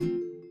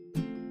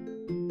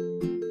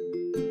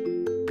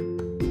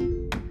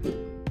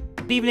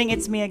Good evening,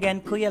 it's me again,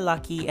 Kuya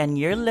Lucky, and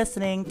you're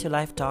listening to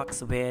Life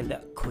Talks with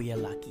Kuya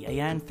Lucky.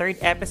 Ayan, third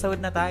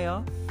episode na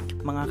tayo,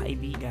 mga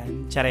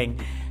kaibigan. Charing.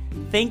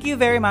 Thank you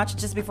very much.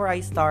 Just before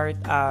I start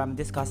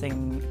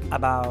discussing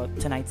about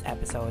tonight's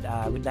episode,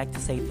 I would like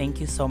to say thank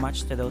you so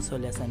much to those who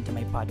listen to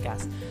my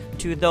podcast.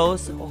 To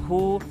those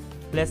who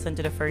listen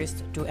to the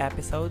first two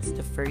episodes,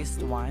 the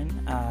first one,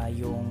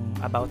 yung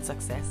about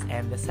success,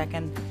 and the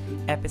second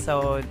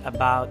episode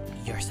about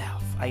yourself.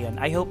 Ayun,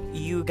 I hope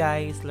you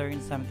guys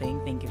learned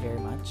something. Thank you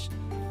very much.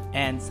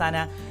 And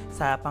sana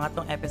sa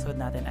pangatlong episode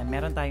natin ay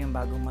meron tayong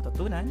bagong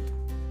matutunan.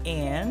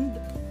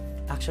 And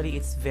actually,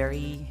 it's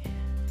very,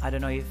 I don't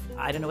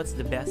know what's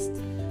the best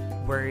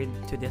word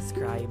to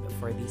describe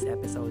for this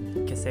episode.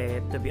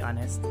 Kasi to be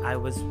honest, I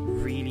was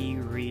really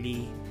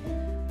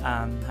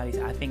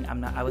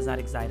I was not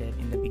excited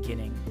in the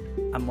beginning.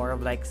 I'm more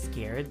of like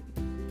scared.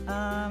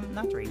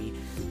 Not really.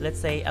 Let's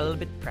say a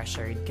little bit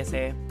pressured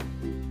kasi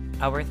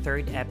our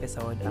third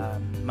episode,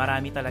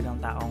 marami talagang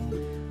taong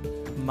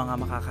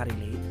mga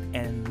makaka-relate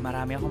and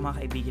marami akong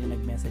mga kaibigan na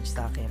nag-message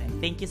sa akin.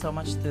 And thank you so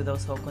much to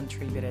those who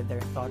contributed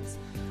their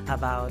thoughts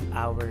about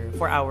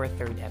our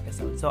third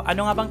episode. So,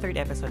 ano nga bang third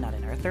episode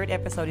natin? Our third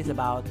episode is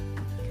about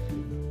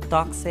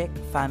toxic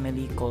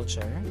family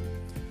culture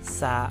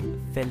sa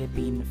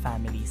Philippine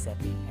family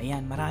setting.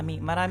 Ayan,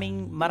 maraming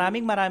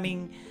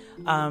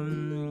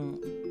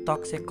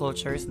toxic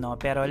cultures, no?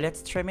 Pero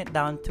let's trim it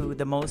down to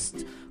the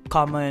most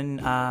common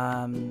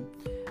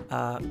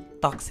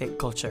toxic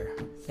culture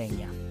thing,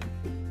 yeah.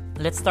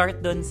 Let's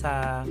start dun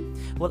sa...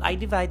 Well, I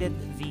divided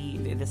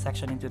the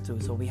section into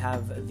two. So we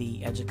have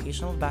the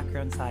educational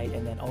background side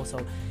and then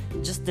also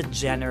just the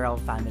general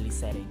family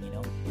setting, you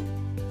know.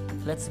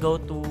 Let's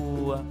start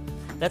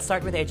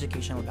with the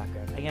educational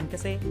background. Ayan,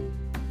 kasi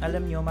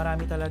alam nyo,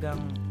 marami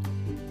talagang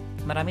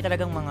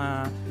mga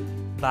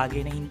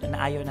bagay na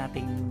ayaw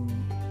nating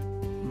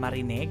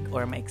marinig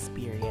or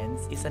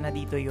ma-experience. Isa na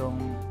dito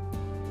yung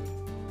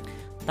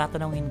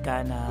tatanungin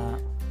ka na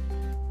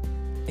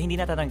hindi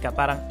na tatanungin ka,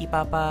 parang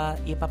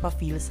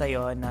ipapa-feel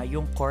sa'yo na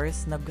yung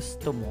course na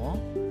gusto mo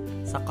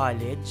sa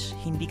college,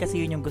 hindi kasi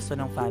yun yung gusto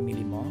ng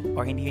family mo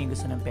or hindi yun yung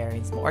gusto ng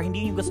parents mo or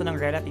hindi yun yung gusto ng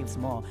relatives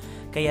mo.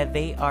 Kaya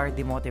they are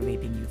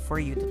demotivating you for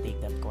you to take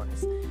that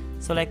course.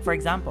 So like for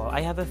example,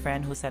 I have a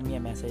friend who sent me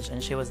a message and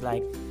she was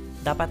like,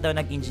 dapat daw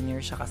nag-engineer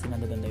siya kasi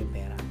nandoon daw yung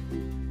pera.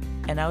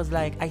 And I was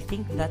like, I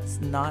think that's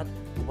not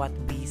what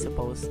we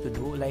supposed to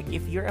do. Like,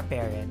 if you're a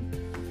parent,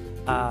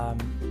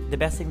 the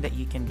best thing that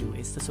you can do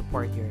is to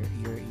support your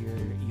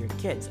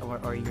kids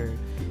or your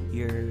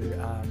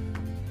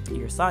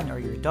son or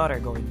your daughter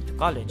going to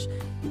college.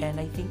 And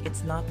I think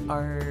it's not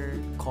our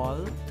call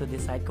to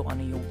decide kung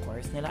ano yung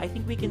course nila. I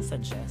think we can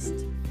suggest,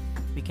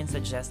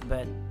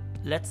 but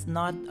let's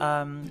not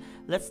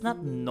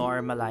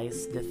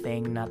normalize the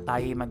thing na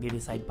tayo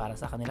mag-decide para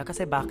sa kanila.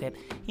 Kasi bakit?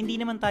 Hindi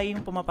naman tayo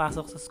yung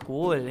pumapasok sa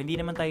school. Hindi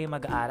naman tayo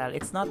mag-aaral.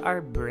 It's not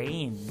our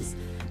brains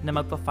na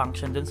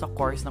magpa-function dun sa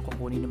course na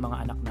kukunin ng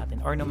mga anak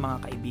natin or ng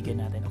mga kaibigan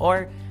natin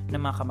or ng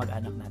mga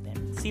kamag-anak natin.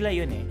 Sila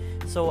yun eh.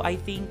 So,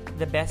 I think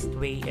the best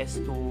way is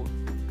to,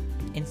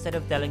 instead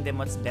of telling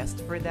them what's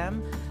best for them,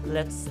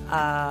 let's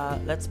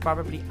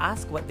probably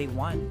ask what they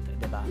want,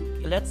 diba?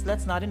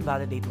 Let's not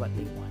invalidate what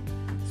they want.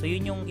 So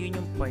yun yung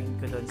point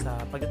ko doon sa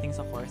pagdating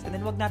sa course. And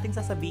then wag nating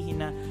sasabihin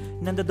na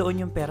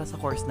nandoon yung pera sa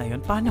course na yun.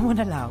 Paano mo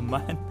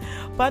nalaman?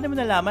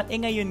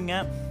 Ngayon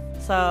nga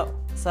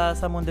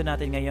sa mundo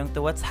natin ngayon,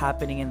 to what's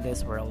happening in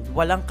this world,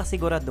 walang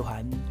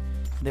kasiguraduhan,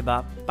 'di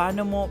ba?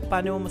 Paano mo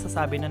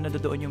masasabi na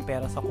nandoon yung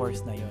pera sa course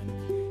na yun?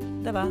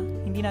 'Di ba?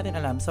 Hindi natin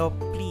alam. So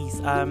please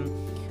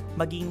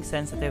maging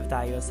sensitive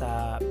tayo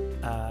sa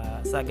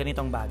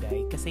ganitong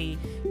bagay kasi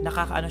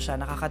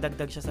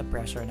nakakadagdag siya sa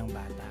pressure ng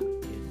bata.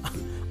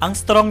 Ang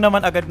strong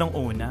naman agad nung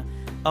una.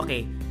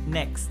 Okay,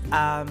 next.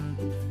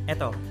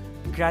 Eto,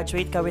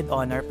 graduate ka with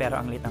honor pero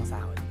ang lit ng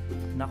sahod.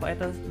 Nako,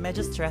 eto,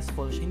 medyo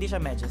stressful siya. Hindi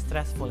siya medyo,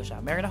 stressful siya.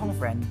 Meron akong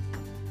friend,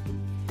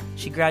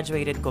 she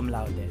graduated cum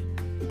laude.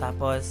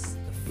 Tapos,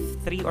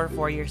 3 or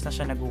 4 years na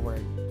siya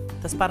nag-work.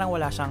 Tapos parang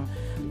wala siyang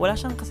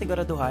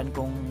kasiguraduhan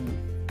kung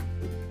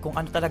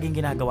ano talagang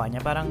ginagawa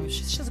niya. Parang,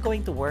 she's just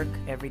going to work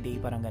every day,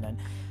 parang ganun.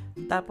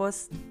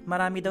 Tapos,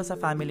 marami daw sa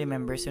family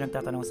members yung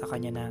nagtatanong sa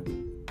kanya na,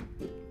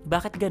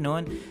 bakit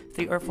ganun?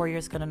 3 or 4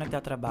 years ka na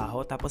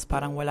nagtatrabaho tapos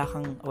parang wala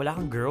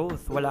kang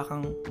growth, wala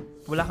kang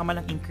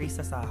malang increase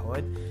sa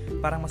sahod.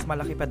 Parang mas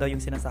malaki pa daw yung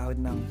sinasahod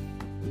ng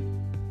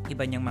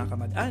iba niyang mga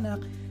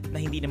kamag-anak na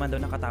hindi naman daw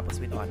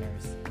nakatapos with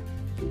honors.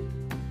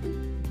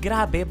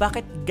 Grabe,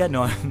 bakit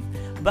ganun?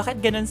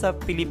 Bakit ganun sa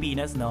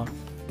Pilipinas, no?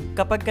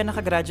 Kapag ka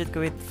nakagraduate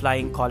ka with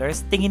flying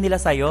colors, tingin nila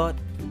sa'yo,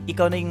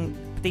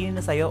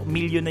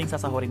 million na yung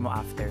sasahurin mo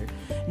after.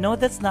 No,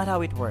 that's not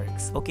how it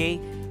works, okay?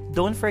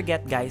 Don't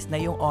forget guys na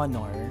yung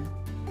honor,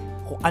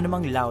 kung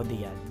anumang laude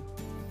yan,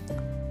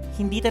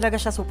 hindi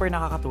talaga siya super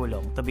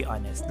nakakatulong, to be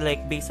honest.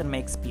 Like, based on my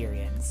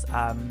experience,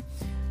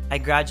 I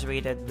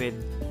graduated with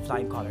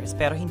flying colors,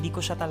 pero hindi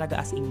ko siya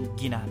talaga as in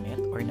ginamit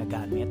or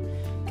nagamit.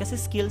 Kasi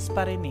skills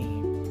pa rin eh.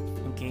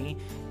 Okay?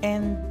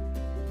 And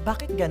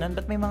bakit ganun?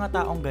 Ba't may mga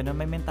taong ganun?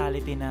 May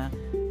mentality na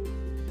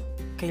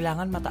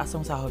kailangan mataas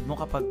ang sahod mo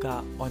kapag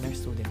honor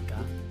student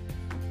ka?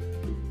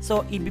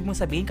 So, ibig mong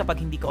sabihin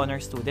kapag hindi ka honor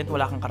student,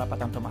 wala kang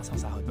karapatang tumaas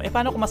ang sahod mo.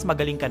 Paano kung mas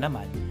magaling ka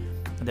naman?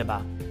 'Di ba?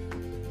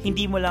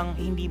 Hindi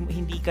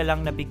ka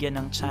lang nabigyan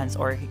ng chance,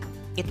 or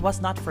it was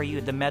not for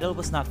you. The medal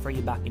was not for you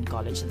back in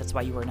college. That's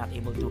why you were not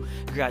able to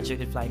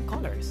graduate with flying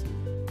colors.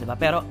 'Di ba?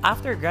 Pero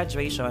after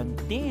graduation,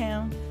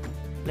 damn,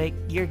 like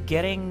you're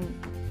getting,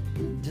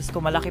 just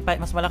ko mas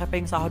malaki pa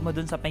yung sahod mo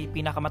dun sa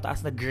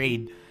pinakamataas na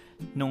grade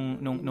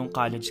nung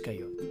college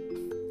kayo.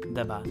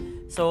 'Di ba?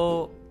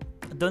 So,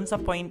 dun sa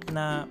point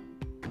na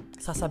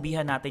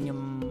sasabihan natin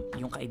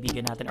yung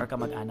kaibigan natin or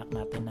kamag-anak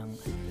natin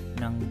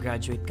ng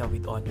graduate ka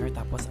with honor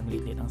tapos ang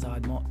liit ang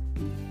sahod mo.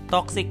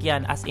 Toxic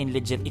yan, as in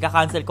legit.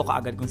 Ika-cancel ko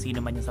kaagad kung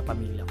sino man yan sa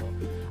pamilya ko.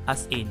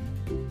 As in.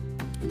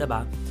 'Di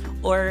ba?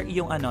 Or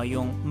yung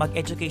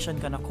mag-education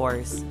ka na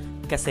course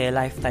kasi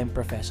lifetime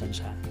profession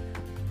siya.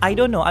 I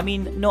don't know. I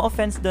mean, no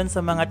offense dun sa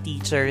mga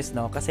teachers,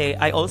 no? Kasi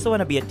I also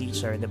wanna be a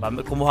teacher, 'di ba?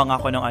 Kumuha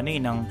nga ako ng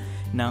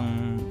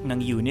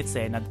units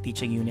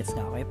nag-teaching units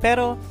nga ako.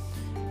 Pero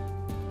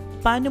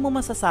paano mo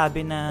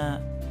masasabi na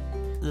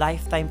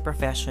lifetime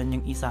profession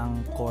yung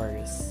isang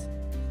course?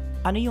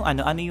 Ano yung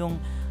how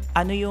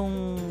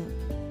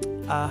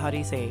do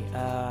you say?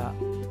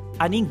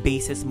 Ano yung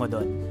basis mo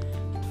doon?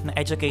 Na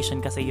education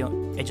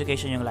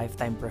yung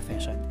lifetime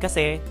profession.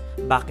 Kasi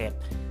bakit?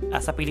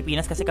 Sa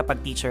Pilipinas kasi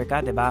kapag teacher ka,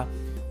 'di ba?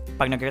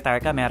 Pag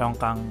nag-retire ka, meron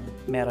kang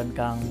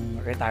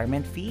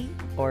retirement fee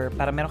or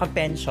para meron kang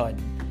pension.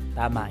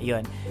 Tama,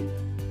 'yun.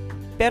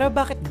 Pero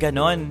bakit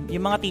ganon?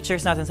 Yung mga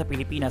teachers natin sa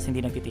Pilipinas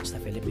hindi nagti-teach sa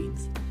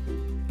Philippines.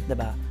 'Di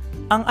ba?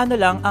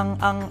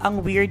 Ang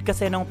weird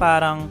kasi nung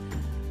parang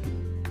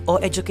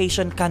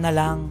education ka na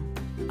lang.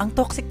 Ang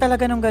toxic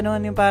talaga nung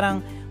ganon, yung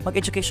parang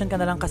mag-education ka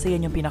na lang kasi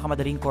yan yung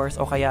pinakamadaling course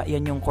o kaya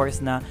yan yung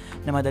course na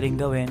madaling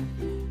gawin.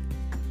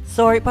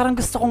 Sorry, parang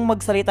gusto kong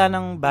magsalita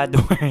ng bad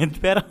word,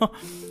 pero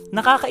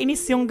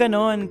nakakainis yung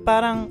ganon.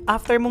 Parang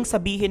after mong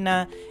sabihin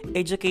na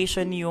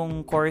education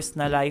yung course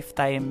na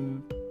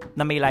lifetime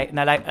na may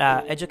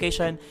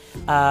education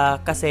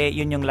kasi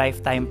yun yung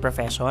lifetime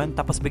profession,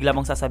 tapos bigla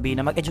mong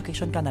sasabihin na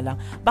mag-education ka na lang.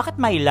 Bakit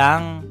may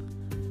lang?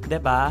 'Di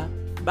ba?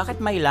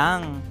 Bakit may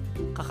lang?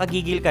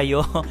 Kakagigil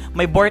kayo.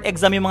 May board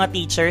exam yung mga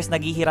teachers,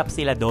 naghihirap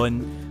sila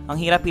doon. Ang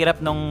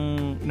hirap-hirap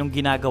nung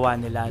ginagawa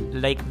nila.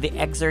 Like, they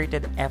exert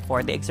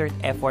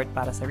effort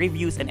para sa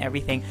reviews and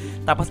everything.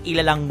 Tapos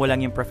ilalang mo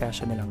lang yung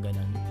profession nilang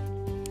ganun.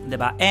 'Di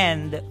ba?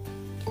 And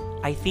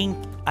I think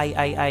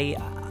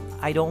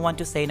I don't want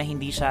to say na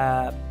hindi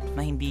siya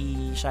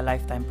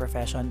lifetime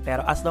profession,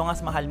 pero as long as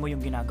mahal mo yung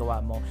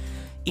ginagawa mo,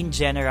 in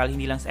general,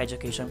 hindi lang sa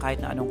education, kahit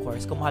na anong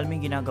course, kung mahal mo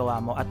yung ginagawa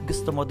mo at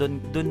gusto mo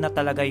dun na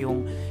talaga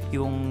yung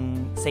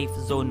safe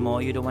zone mo,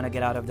 you don't wanna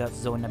get out of that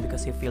zone na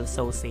because you feel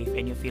so safe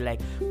and you feel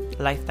like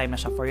lifetime na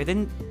siya for you,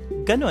 then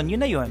ganun,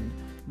 yun na yun.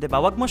 'Di ba?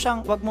 Wag mo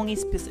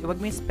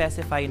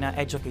specify na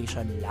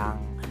education lang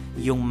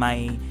yung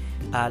may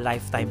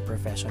lifetime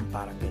profession,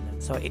 parang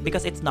ganun. So,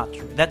 because it's not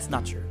true. That's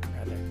not true,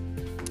 rather.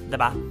 'Di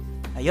ba?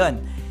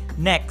 Ayun.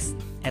 Next,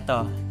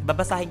 eto,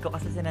 babasahin ko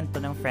kasi sinento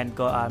ng friend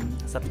ko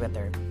sa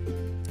Twitter.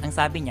 Ang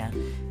sabi niya,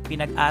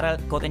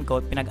 quote and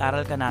quote,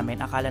 pinag-aral ka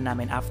namin, akala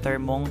namin after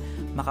mong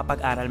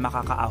makapag-aral,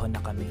 makakaahon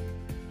na kami.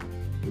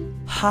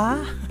 Ha?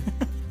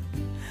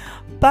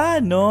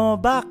 Paano?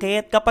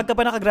 Bakit? Kapag ka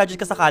pa nakagraduate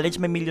ka sa college,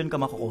 may million ka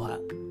makukuha.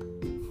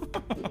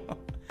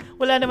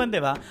 Wala naman, di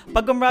ba?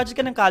 Pag gumraduate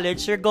ka ng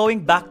college, you're going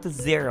back to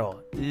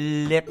zero.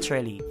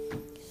 Literally.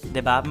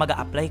 'Di ba?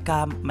 Mag-a-apply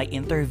ka, may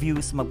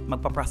interviews,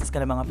 magpa-process ka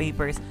ng mga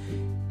papers.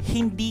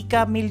 Hindi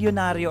ka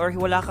milyonaryo or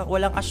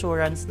walang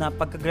assurance na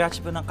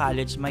pagka-graduate mo ng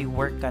college, may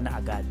work ka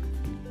na agad.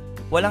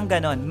 Walang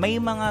ganon.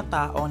 May mga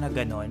tao na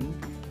ganon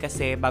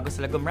kasi bago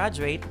sila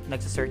gumraduate,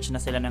 nagse-search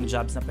na sila ng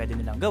jobs na pwede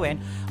nilang gawin,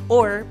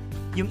 or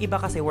yung iba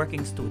kasi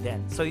working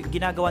student. So,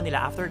 ginagawa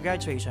nila after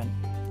graduation,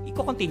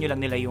 i-continue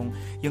lang nila yung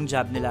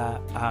job nila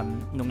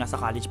nung nasa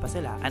college pa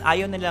sila. And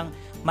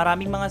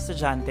maraming mga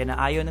estudyante na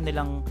ayaw na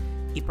nilang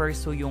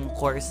i-pursue yung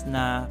course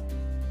na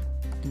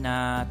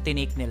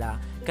tinake nila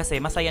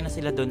kasi masaya na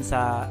sila dun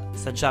sa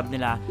job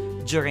nila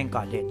during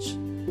college.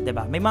 'Di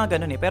ba? May mga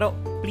ganun pero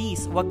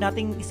please, wag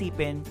nating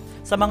isipin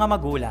sa mga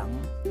magulang.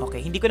 Okay,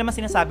 hindi ko naman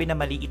sinasabi na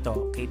mali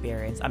ito kay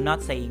parents. I'm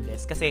not saying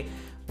this kasi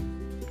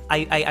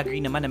I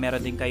agree naman na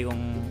meron din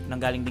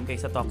nanggaling din kayo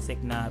sa toxic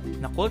na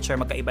culture,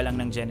 magkaiba lang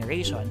ng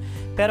generation.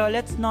 Pero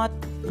let's not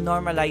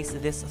normalize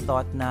this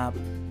thought na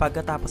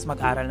pagkatapos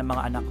mag-aral ng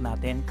mga anak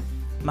natin,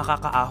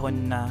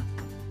 makakaahon na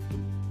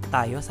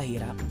tayo sa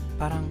hirap.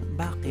 Parang,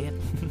 bakit?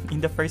 In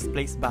the first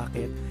place,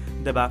 bakit?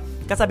 'Di ba?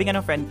 Kasabi nga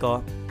ng friend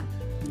ko,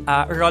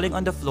 rolling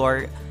on the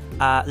floor,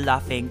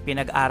 laughing,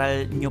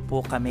 pinag-aral nyo po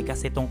kami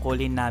kasi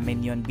tungkulin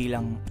nyo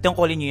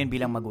yun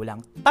bilang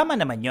magulang. Tama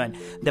naman yun.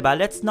 'Di ba?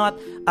 Let's not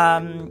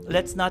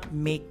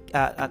make,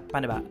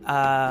 paano ba?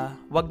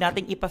 Wag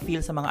nating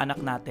ipa-feel sa mga anak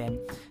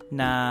natin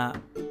na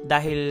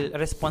dahil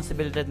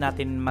responsibilidad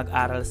natin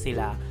mag-aral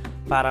sila,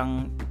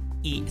 parang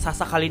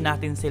sasakalin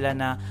natin sila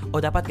na,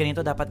 dapat ganito,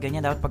 dapat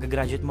ganyan, dapat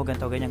pag-graduate mo,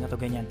 ganito, ganyan, ganito,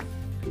 ganyan.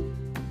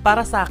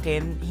 Para sa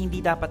akin,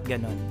 hindi dapat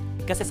ganon.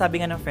 Kasi sabi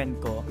nga ng friend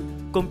ko,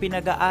 kung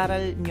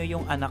pinag-aaral mo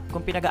yung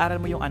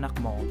anak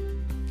mo,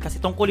 kasi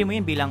tungkulin mo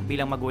yun bilang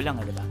magulang,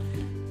 diba?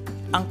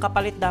 Ang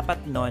kapalit dapat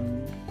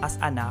nun, as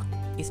anak,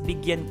 is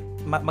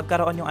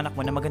magkaroon yung anak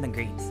mo na magandang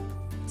grades.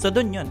 So,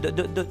 dun yun.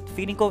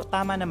 Feeling ko,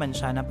 tama naman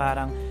siya na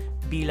parang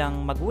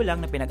bilang magulang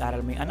na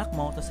pinag-aral mo yung anak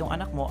mo, tapos yung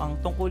anak mo, ang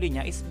tungkulin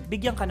niya is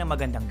bigyan ka ng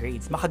magandang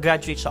grades.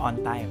 Makagraduate siya on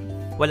time.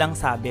 Walang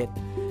sabit.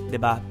 'Di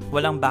ba?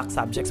 Walang back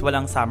subjects,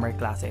 walang summer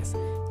classes.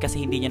 Kasi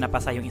hindi niya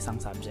napasa yung isang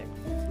subject.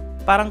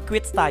 Parang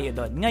quits tayo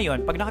doon.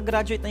 Ngayon, pag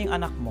nakagraduate na yung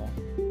anak mo,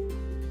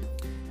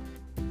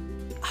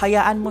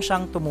 hayaan mo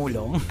siyang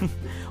tumulong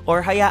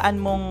or hayaan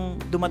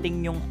mong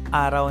dumating yung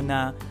araw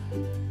na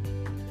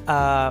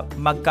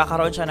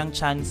magkakaroon siya ng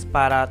chance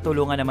para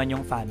tulungan naman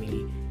yung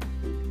family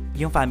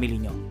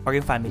nyo or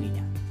yung family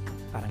niya.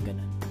 Parang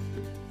ganun.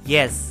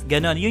 Yes,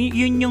 ganun.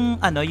 Yun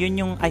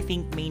yung I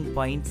think main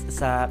points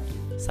sa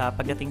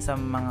pagdating sa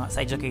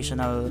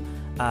educational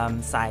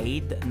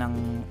side ng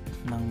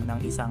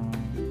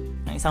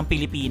isang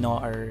Pilipino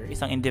or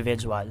isang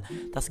individual.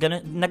 Tas ganun,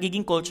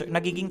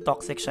 nagiging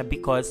toxic siya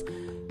because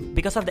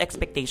of the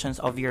expectations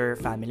of your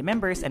family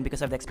members and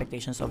because of the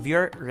expectations of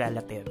your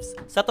relatives.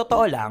 Sa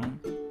totoo lang,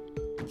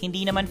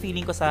 hindi naman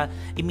feeling ko sa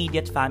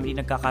immediate family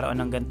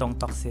nagkakaroon ng gantong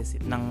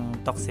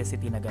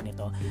toxicity na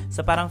ganito.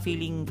 So parang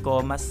feeling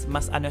ko mas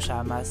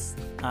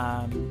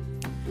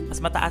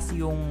mataas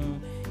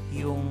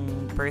yung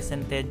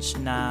percentage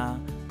na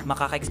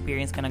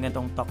makaka-experience ka ng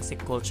gantong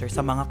toxic culture sa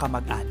mga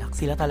kamag-anak.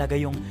 Sila talaga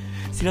yung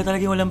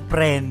walang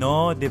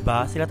preno, 'di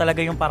ba? Sila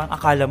talaga yung parang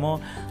akala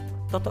mo,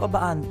 totoo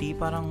ba auntie?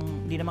 Parang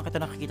hindi naman kita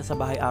nakikita sa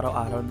bahay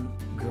araw-araw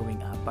growing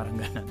up, parang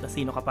gano'n. Tapos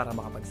sino ka para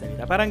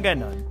makapagsalita? Parang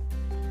gano'n.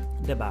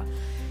 'Di ba?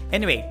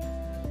 Anyway,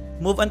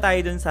 move on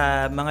tayo dun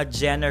sa mga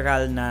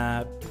general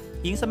na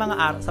yung sa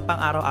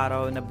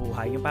pang-araw-araw na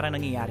buhay, yung parang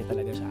nangyayari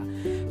talaga siya.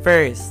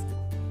 First,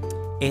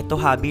 ito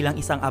bilang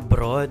isang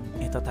abroad,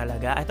 ito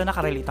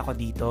nakarelate ako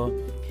dito.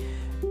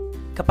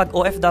 Kapag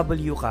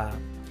OFW ka,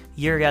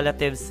 your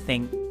relatives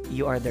think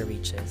you are the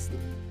richest.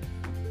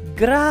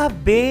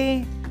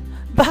 Grabe!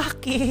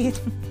 Bakit?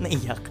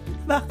 Naiyak.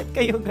 Bakit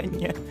kayo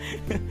ganyan?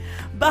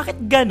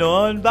 Bakit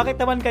ganon? Bakit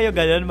naman kayo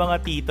ganon, mga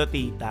tito,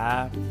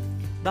 tita?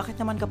 Bakit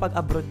naman kapag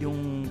abroad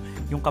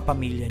yung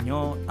kapamilya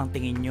nyo, ang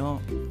tingin nyo,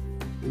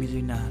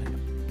 milyonaryo?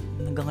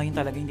 Hanggang ngayon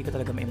talaga, hindi ko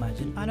talaga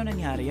ma-imagine. Paano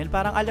nangyari yun?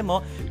 Parang alam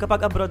mo,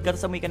 kapag abroad ka,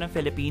 umuwi ka ng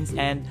Philippines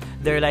and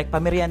they're like,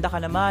 pamerienda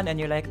ka naman,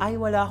 and you're like, ay,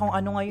 wala akong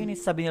ano ngayon.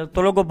 Sabi nila,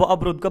 tulog ba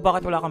abroad ka?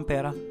 Bakit wala kang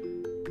pera?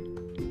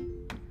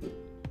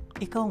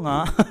 Ikaw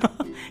nga.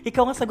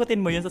 Ikaw nga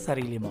sagutin mo yun sa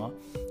sarili mo.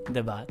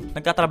 Diba?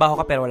 Nagtatrabaho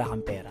ka pero wala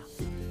kang pera.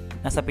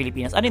 Nasa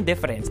Pilipinas. Ano yung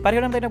difference?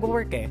 Pareho lang tayo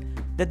nag-work eh.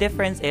 The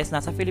difference is,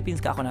 nasa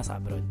Philippines ka, ako nasa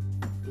abroad.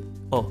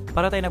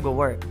 Para tayo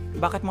nag-work.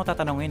 Bakit mo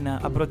tatanungin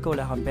na abroad ka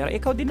wala kang pera?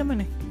 Ikaw din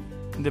naman eh.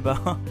 'Di ba?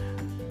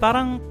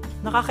 Parang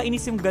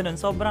nakakainis yung ganun.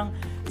 Sobrang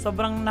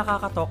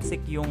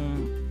nakaka-toxic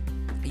yung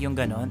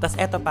ganun. Tas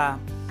eto pa,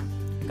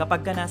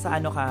 kapag ka nasa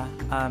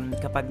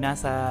kapag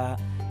nasa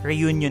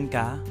reunion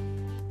ka,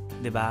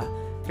 'di ba?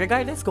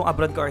 Regardless kung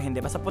abroad ka or hindi,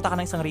 basta punta ka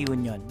ng isang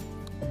reunion.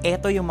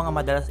 Eto yung mga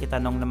madalas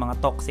itanong ng mga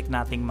toxic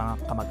nating mga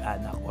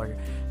kamag-anak or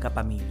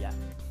kapamilya.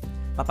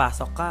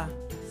 Papasok ka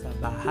sa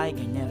bahay,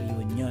 ganyan,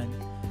 reunion.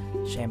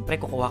 Siyempre,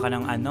 kukuha ka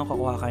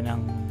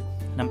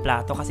ng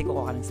plato kasi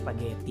kukuha ka ng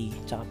spaghetti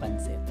tsaka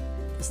pansit.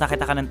 Tapos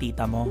nakita ka ng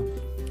tita mo.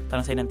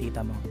 Tanong sa'yo ng tita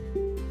mo,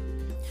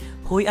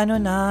 Huy,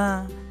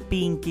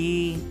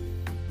 Pinky,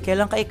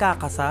 kailan ka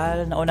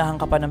ikakasal? Naunahan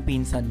ka pa ng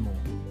pinsan mo.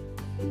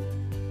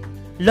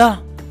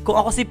 Kung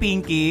ako si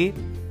Pinky,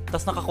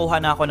 tapos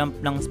nakakuha na ako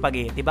ng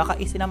spaghetti, baka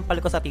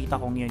isinampal ko sa tita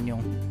kong yun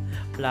yung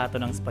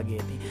plato ng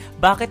spaghetti.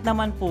 Bakit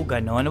naman po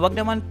ganon? Wag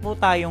naman po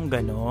tayong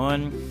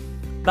ganon.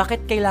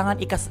 Bakit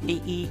kailangan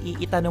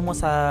itanong mo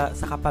sa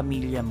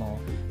kapamilya mo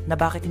na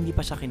bakit hindi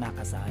pa siya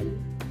kinakasal?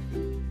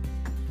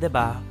 'Di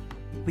ba?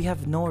 We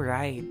have no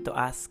right to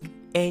ask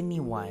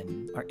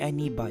anyone or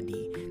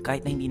anybody,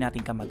 kahit na hindi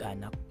natin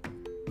kamag-anak,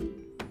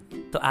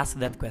 to ask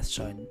that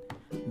question.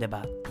 'Di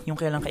ba? Yung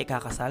kailan ka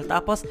ikakasal,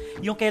 tapos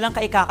yung kailan ka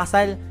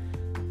ikakasal,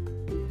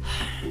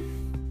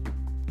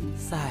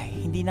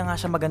 hindi na nga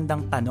siya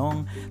magandang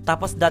tanong.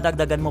 Tapos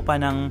dadagdagan mo pa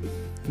ng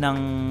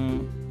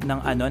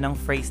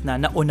phrase na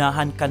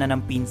naunahan ka na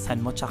ng pinsan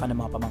mo tsaka ng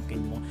mga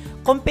pamangkin mo.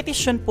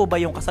 Competition po ba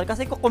yung kasal?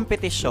 Kasi kung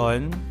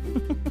competition,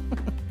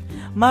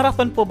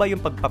 marathon po ba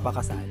yung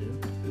pagpapakasal?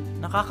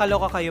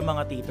 Nakakaloka kayo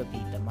mga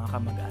tito-tita, mga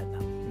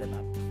kamag-anak. Diba?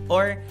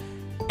 Or,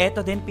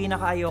 eto din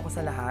pinakaayaw ko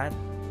sa lahat.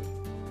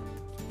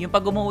 Yung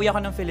pag umuwi ako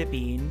ng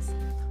Philippines,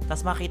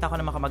 tapos makita ko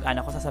ng mga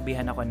kamag-anak ko,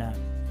 sasabihan ako na,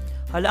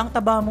 hala, ang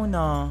taba mo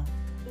na.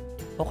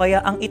 O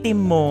kaya, ang itim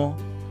mo.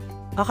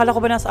 Akala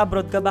ko ba nasa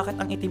abroad ka? Bakit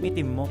ang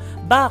itim-itim mo?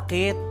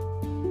 Bakit?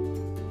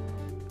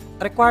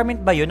 Requirement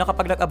ba yun na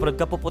kapag nag-abroad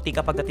ka, puputi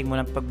ka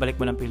pagbalik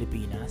mo ng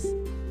Pilipinas?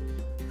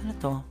 Ano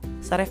to?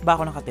 Sa ref ba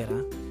ako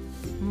nakatira?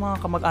 Mga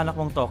kamag-anak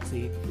mong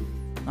toxic.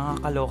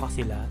 Nakakaloka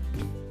sila.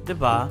 'Di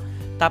ba?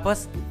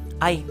 Tapos,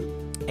 Ay,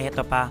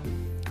 eto pa.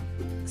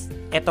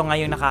 Eto nga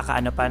yung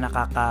nakakaloka.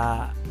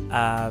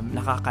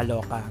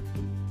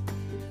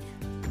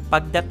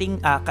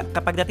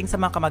 Kapag dating sa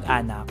mga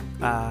kamag-anak,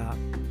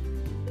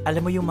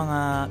 alam mo yung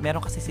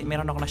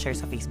meron ako na-share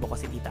sa Facebook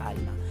kasi Tita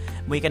Alma.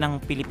 Umuwi ka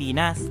ng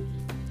Pilipinas,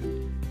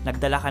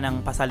 nagdala ka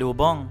ng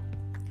pasalubong.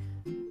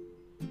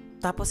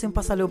 Tapos yung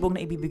pasalubong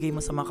na ibibigay mo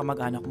sa mga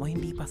kamag-anak mo,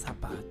 hindi pa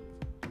sapat.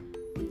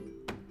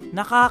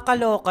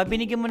 Nakakaloka,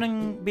 binigyan mo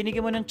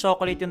ng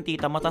chocolate yung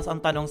tita mo, tapos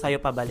ang tanong sa'yo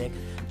pabalik,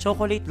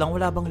 chocolate lang,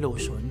 wala bang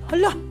lotion?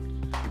 Hala!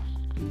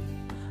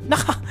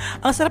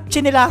 Ang sarap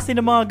chinilasin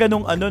ng mga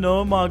ganong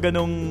mga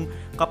ganong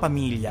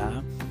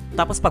kapamilya.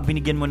 Tapos pag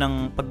binigyan mo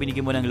ng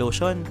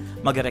lotion,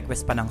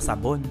 mag-request pa ng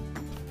sabon.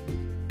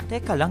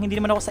 Teka lang, hindi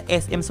naman ako sa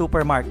SM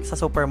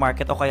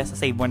supermarket o kaya sa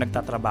Save More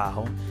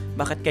nagtatrabaho.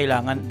 Bakit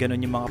kailangan ganon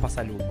yung mga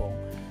pasalubong?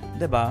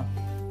 'Di ba?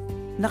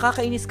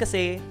 Nakakainis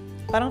kasi.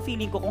 Parang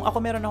feeling ko, kung ako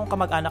meron akong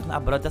kamag-anak na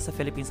abroad sa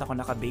Philippines ako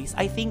naka-base,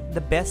 I think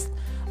the best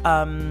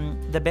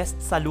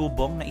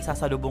salubong na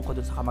isasalubong ko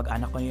dun sa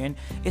kamag-anak ko yun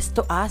is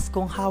to ask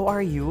kung how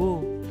are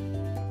you.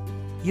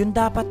 Yun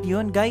dapat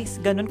yun, guys.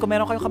 Ganun, kung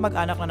meron kayong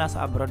kamag-anak na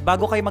nasa abroad,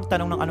 bago kayo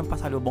magtanong ng anong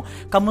pasalubong,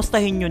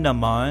 kamustahin nyo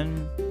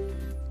naman.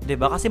 'Di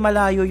ba? Kasi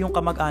malayo yung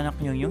kamag-anak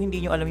nyo, yung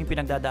hindi nyo alam yung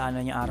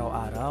pinagdadaanan niya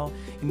araw-araw.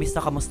 Imbis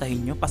na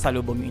kamustahin nyo,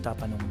 pasalubong yung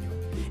itatanong nyo.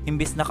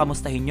 Imbis na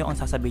kamustahin nyo, ang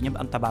sasabihin nyo,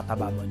 ang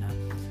taba-taba mo na.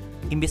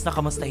 Imbis na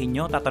kamustahin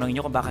nyo, tatanungin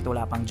nyo kung bakit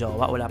wala pang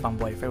jowa, wala pang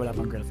boyfriend, wala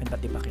pang girlfriend,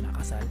 ba't di pa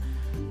kinakasal.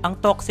 Ang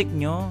toxic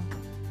nyo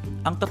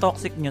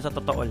sa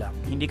totoo lang.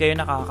 Hindi kayo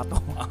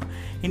nakakatuwa.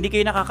 Hindi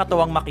kayo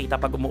nakakatuwang makita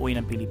pag umuwi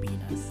ng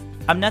Pilipinas.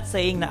 I'm not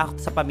saying na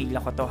sa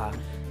pamilya ko to ha.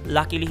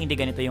 Luckily hindi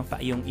ganito yung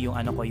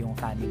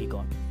family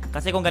ko.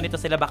 Kasi kung ganito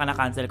sila, baka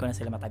na-cancel ko na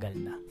sila matagal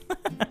na.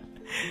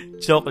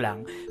 Joke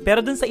lang. Pero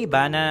dun sa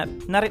iba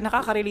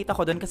nakaka-relate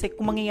ako dun kasi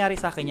kung mangyayari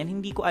sa akin yan,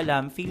 hindi ko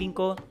alam, feeling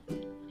ko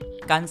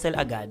cancel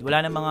agad.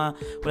 Wala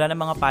na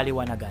mga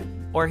paliwanagan.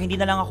 Or hindi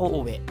na lang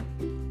ako uwi.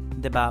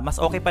 'Di ba? Mas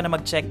okay pa na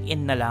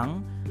mag-check-in na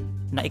lang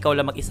na ikaw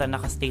lang mag-isa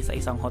nakastay sa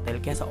isang hotel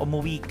kaysa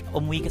umuwi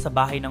ka sa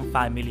bahay ng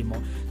family mo.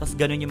 Tapos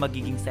ganun yung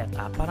magiging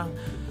setup. Parang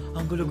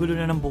ang gulo-gulo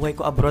na ng buhay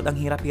ko abroad, ang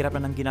hirap-hirap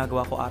na ng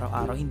ginagawa ko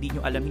araw-araw. Hindi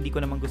nyo alam, hindi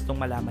ko naman gustong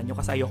malaman nyo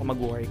kasi ayoko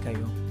mag-worry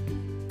kayo.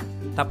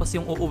 Tapos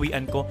yung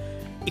uuwian ko,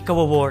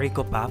 ikaw-worry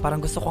ko pa. Parang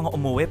gusto ko nga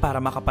umuwi para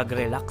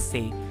makapag-relax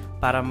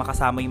para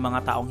makasama yung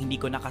mga taong hindi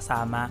ko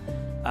nakasama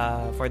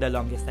for the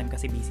longest time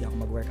kasi busy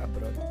ako mag-work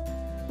abroad.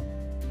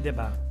 'Di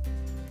ba?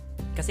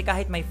 Kasi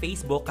kahit may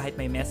Facebook, kahit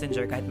may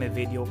Messenger, kahit may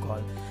video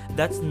call,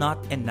 that's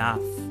not enough.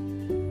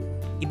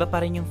 Iba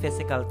pa rin yung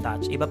physical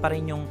touch, iba pa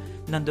rin yung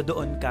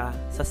nandoon ka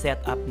sa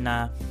setup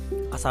na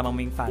kasama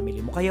mo yung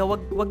family mo. Kaya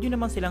wag niyo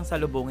naman silang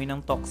salubungin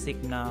ng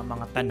toxic na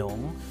mga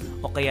tanong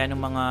o kaya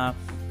ng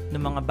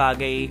mga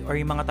bagay or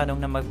yung mga tanong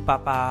na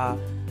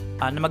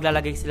na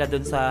maglalagay sila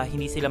doon sa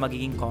hindi sila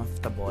magiging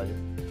comfortable.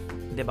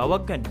 'Di ba?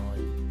 Wag ganun.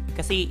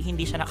 Kasi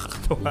hindi siya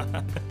nakakatuwa.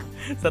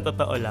 Sa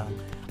totoo lang.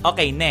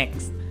 Okay,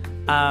 next.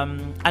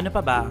 Ano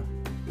pa ba?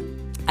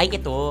 Ay,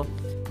 ito.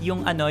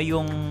 Yung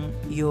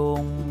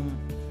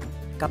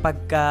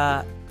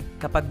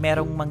kapag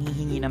merong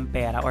manghihingi ng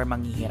pera or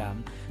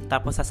manghihiram,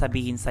 tapos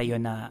sasabihin sa'yo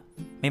na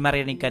may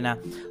marinig ka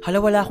na, hala,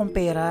 wala akong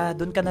pera,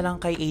 doon ka na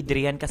lang kay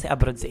Adrian kasi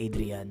abroad si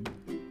Adrian.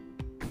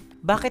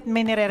 Bakit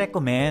may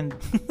nire-recommend?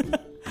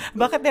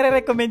 Bakit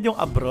nire-recommend yung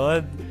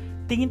abroad?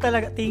 Tingin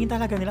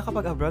talaga nila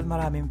kapag abroad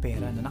maraming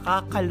pera. No?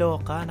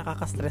 Nakakaloka,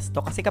 nakaka-stress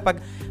to. Kasi kapag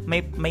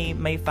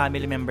may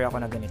family member ako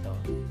na ganito,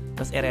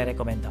 tapos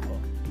i-recommend ako,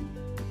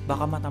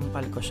 baka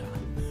matampal ko siya.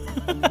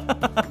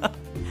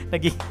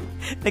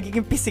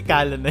 Nagiging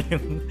pisikalo na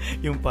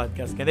yung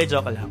podcast. Kasi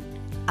joke lang.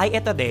 Ay,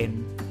 eto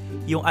din,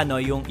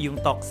 yung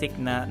toxic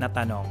na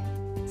tanong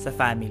sa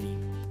family.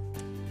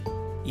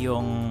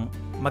 Yung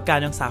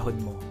magkano ang sahod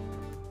mo?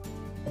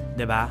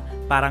 'Di ba?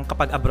 Parang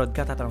kapag abroad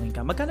ka, tatanungin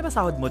ka, magkano ba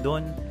sahod mo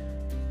doon?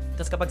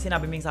 Tapos kapag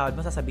sinabi mo yung sahod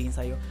mo, sasabihin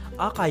sa'yo,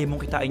 kaya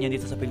mong kitain yan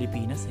dito sa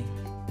Pilipinas eh.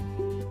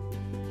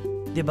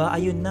 'Di ba?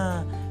 Ayun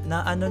na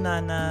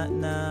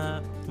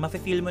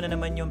mafe-feel mo na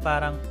naman yung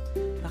parang,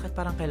 bakit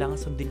parang kailangan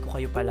sundin ko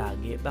kayo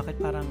palagi? Bakit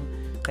parang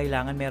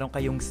kailangan meron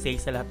kayong say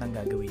sa lahat ng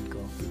gagawin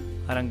ko?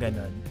 Parang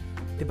ganon.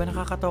 'Di ba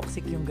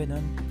nakaka-toxic yung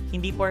ganon?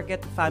 Hindi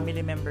porket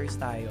family members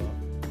tayo,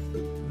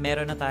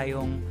 meron na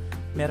tayong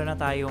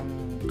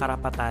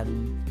karapatan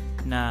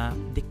na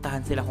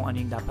diktahan sila kung ano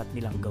yung dapat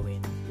nilang gawin.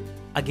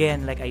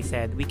 Again, like I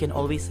said, we can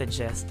always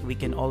suggest, we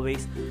can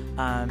always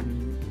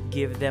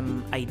give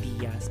them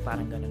ideas,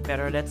 parang ganun.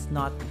 Pero let's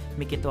not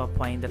make it to a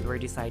point that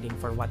we're deciding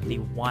for what they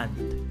want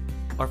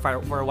or for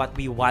what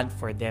we want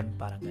for them,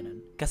 parang ganun.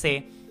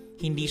 Kasi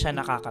hindi siya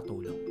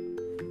nakakatulong.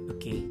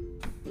 Okay?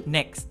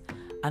 Next,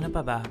 ano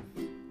pa ba?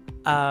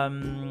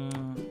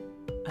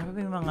 Ano ba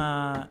yung mga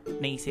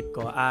naisip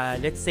ko?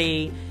 Let's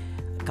say,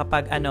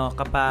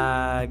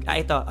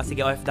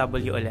 sige,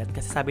 OFW ulit.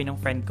 Kasi sabi ng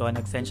friend ko,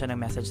 nag-send siya ng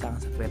message sa akin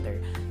sa Twitter.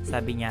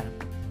 Sabi niya,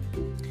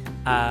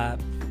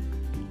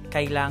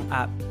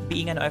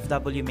 being an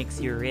OFW makes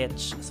you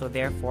rich. So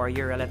therefore,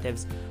 your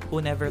relatives who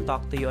never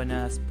talked to you on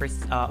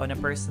a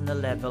personal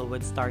level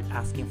would start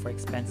asking for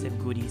expensive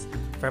goodies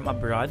from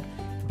abroad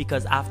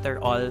because after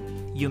all,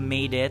 you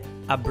made it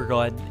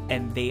abroad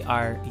and they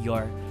are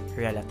your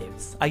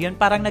relatives. Ayun,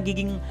 parang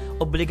nagiging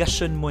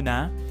obligasyon mo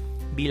na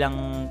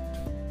bilang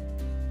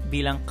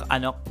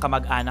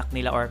kamag-anak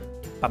nila or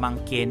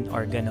pamangkin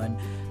or ganon,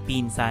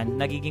 pinsan,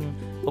 nagiging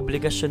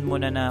obligasyon mo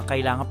na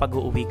kailangan pag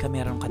uuwi ka,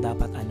 meron ka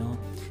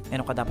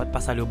dapat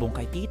pasalubong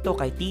kay tito,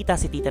 kay tita,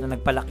 si tita na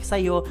nagpalaki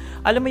sa'yo.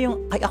 Alam mo yung,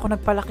 ay ako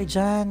nagpalaki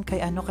dyan,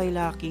 kay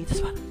Lucky.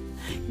 Tapos parang,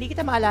 hindi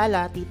kita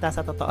maalala, tita,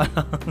 sa totoo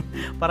lang.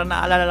 Parang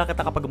naalala lang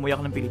kita kapag umuwi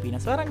ako ng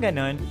Pilipinas. Parang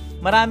ganun.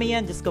 Marami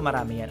yan, Diyos ko,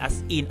 marami yan. As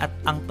in, at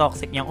ang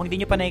toxic niyan. Kung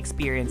hindi nyo pa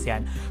na-experience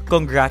yan,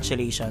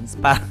 congratulations.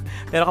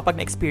 Pero kapag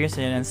na-experience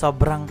nyo yan,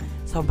 sobrang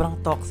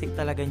toxic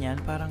talaga niyan.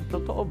 Parang,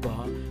 totoo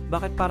ba?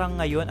 Bakit parang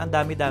ngayon, ang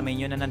dami-dami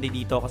nyo na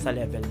nandito ako sa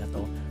level na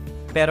to?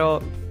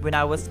 Pero, when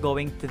I was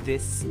going to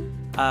this,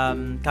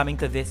 coming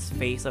to this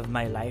phase of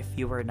my life,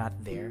 you were not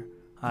there.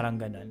 Parang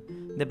ganun.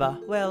 'Di ba?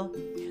 Well,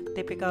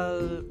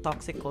 typical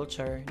toxic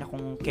culture na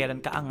kung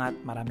kailan ka angat,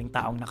 maraming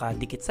taong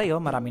nakadikit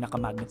sa'yo, maraming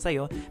nakamagnet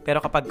sa'yo,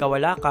 pero kapag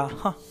kawala ka,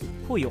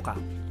 huyo ka.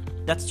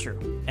 That's true.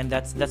 And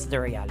that's the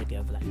reality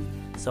of life.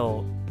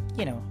 So,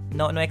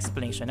 no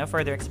explanation, no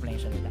further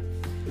explanation nila.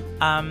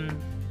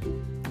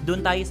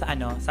 Doon tayo sa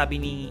sabi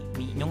ni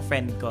yung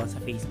friend ko sa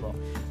Facebook,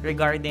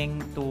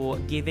 regarding to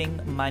giving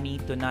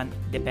money to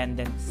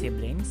non-dependent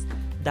siblings,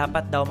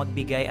 dapat daw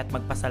magbigay at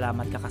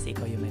magpasalamat ka kasi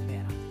ikaw yung may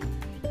pera.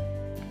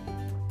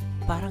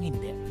 Parang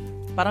hindi.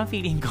 Parang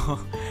feeling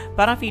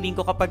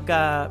ko kapag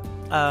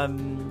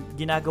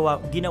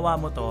ginawa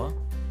mo to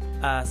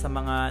sa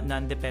mga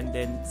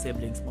non-dependent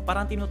siblings mo,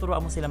 parang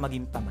tinuturuan mo sila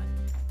maging tamad.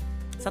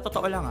 Sa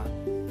totoo lang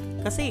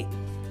kasi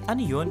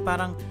yun,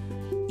 parang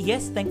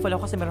yes, thankful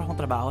ako kasi meron akong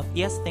trabaho.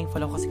 Yes,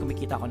 thankful ako kasi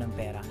kumikita ako ng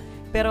pera.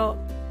 Pero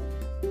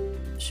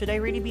should I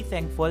really be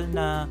thankful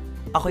na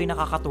ako'y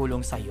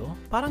nakakatulong sa'yo?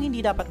 Parang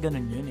hindi dapat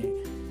ganun yun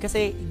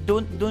Kasi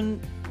don't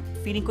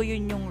feeling ko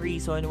yun yung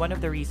reason, one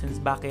of the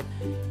reasons bakit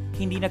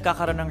hindi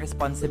nagkakaroon ng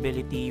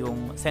responsibility,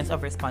 yung sense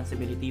of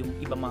responsibility yung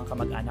ibang mga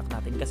kamag-anak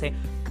natin kasi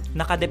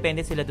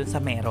nakadepende sila dun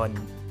sa meron.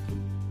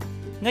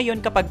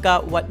 Ngayon, kapag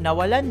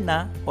nawalan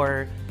na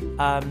or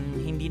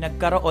hindi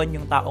nagkaroon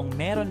yung taong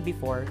meron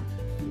before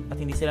at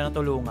hindi sila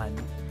natulungan,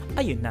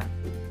 ayun na.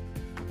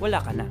 Wala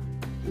ka na.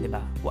 'Di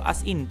ba?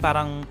 As in,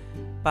 parang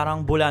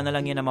bula na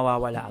lang yan na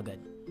mawawala agad.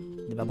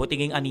 'Di ba?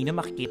 Butiging anino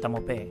makikita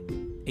mo pa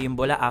yung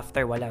bola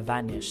after wala,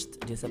 vanished,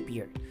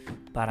 disappeared.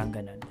 Parang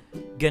ganun.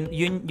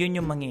 Yun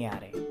yung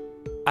mangyayari.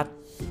 At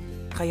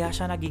kaya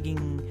siya nagiging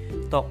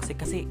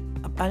toxic kasi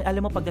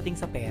alam mo pagdating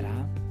sa pera,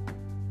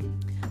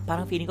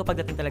 parang feeling ko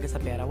pagdating talaga sa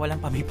pera, walang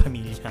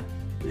pamilya.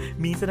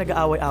 Minsan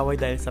nag-aaway-aaway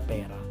dahil sa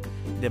pera.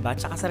 'Di ba?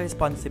 Tsaka sa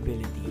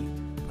responsibility.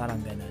 Parang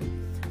ganun.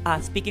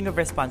 Speaking of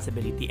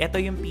responsibility, ito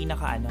yung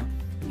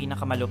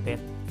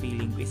pinakamalupit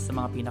feeling ko is sa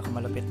mga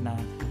pinakamalupit na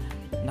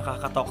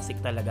nakaka-toxic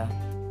talaga.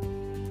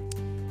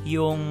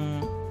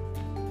 Yung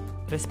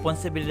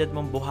responsibilidad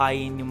mong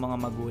buhayin yung mga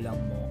magulang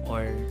mo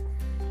or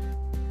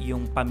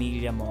yung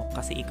pamilya mo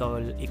kasi ikaw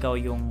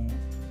yung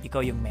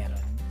meron.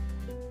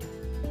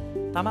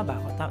 Tama ba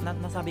ako?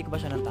 Nasabi ko ba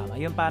siya ng tama?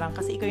 Yung parang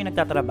kasi ikaw yung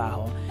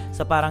nagtatrabaho,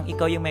 so parang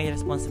ikaw yung may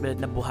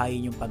responsibilidad na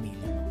buhayin yung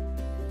pamilya mo.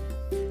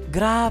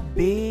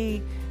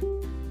 Grabe!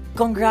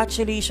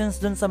 Congratulations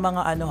dun sa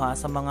mga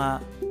sa mga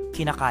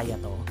kinakaya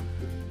to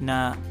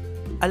na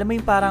alam mo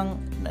yung parang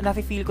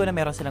nafe-feel ko na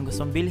meron silang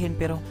gustong bilhin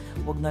pero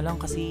wag na lang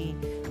kasi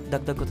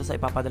dagdag ko to sa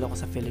ipapadala ko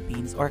sa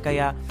Philippines or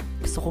kaya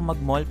gusto ko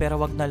mag-mall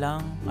pero wag na lang.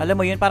 Alam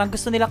mo yun, parang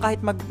gusto nila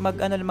kahit mag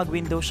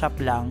window shop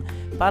lang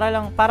para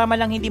man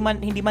lang hindi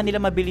man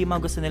nila mabili mga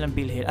gusto nilang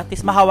bilhin. At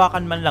least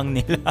mahawakan man lang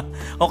nila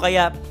o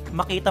kaya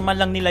makita man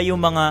lang nila yung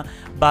mga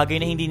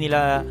bagay na hindi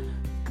nila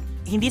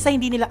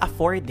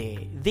afford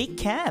They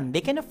can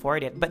afford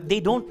it, but they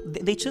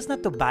choose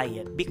not to buy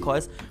it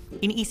because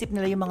iniisip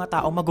nila yung mga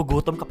tao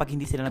magugutom kapag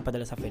hindi sila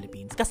nagpadala sa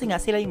Philippines. Kasi nga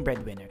sila yung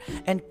breadwinner.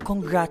 And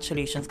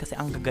congratulations kasi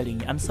ang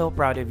gagaling niyo. I'm so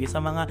proud of you sa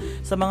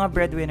mga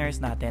breadwinners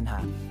natin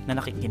na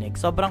nakikinig.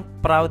 Sobrang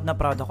proud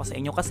ako sa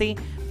inyo kasi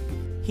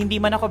hindi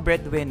man ako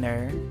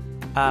breadwinner.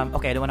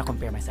 Okay, I don't wanna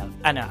compare myself.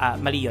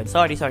 Mali yun.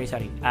 Sorry.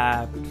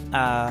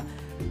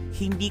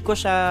 Hindi ko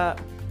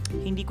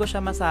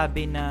siya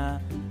masabi na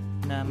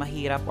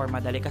mahirap or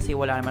madali kasi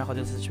wala naman ako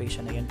dun sa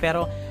situation na yun.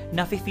 Pero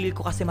nafe-feel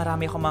ko kasi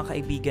marami akong mga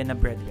kaibigan na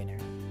breadwinner.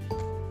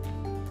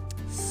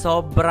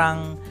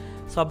 Sobrang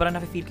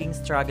nafe-feel ko yung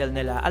struggle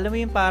nila. Alam mo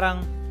yung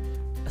parang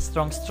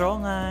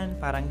strong-strongan,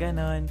 parang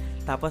ganon.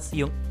 Tapos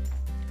yung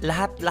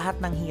lahat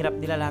ng hirap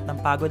nila, lahat ng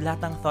pagod,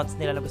 lahat ng thoughts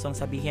nila na gustong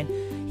sabihin,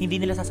 hindi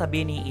nila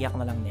sasabihin, iiyak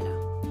na lang nila.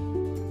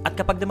 At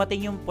kapag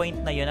dumating yung point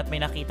na yun at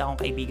may nakita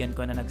akong kaibigan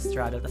ko na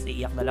nag-struggle tapos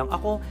iiyak na lang,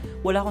 ako,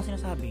 wala akong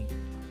sinasabi.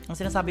 Ang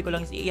sinasabi ko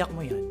lang is iiyak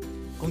mo yan.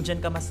 Kung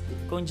dyan ka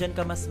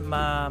mas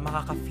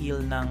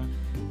makaka-feel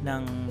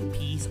ng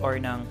peace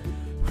or ng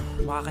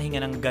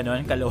makakahinga ng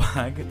ganon,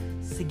 kaluwag,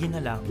 sige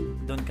na lang,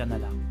 doon ka na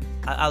lang.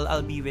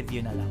 I'll be with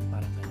you na lang,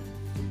 parang ganon.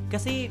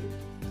 Kasi,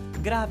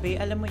 grabe,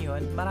 alam mo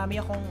yon,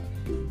 marami akong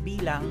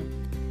bilang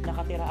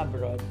nakatira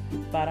abroad,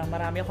 parang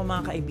marami akong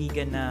mga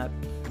kaibigan na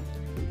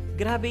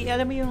grabe,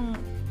 alam mo yung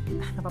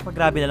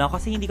napapagrabe na lang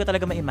kasi hindi ko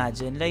talaga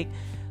ma-imagine. Like,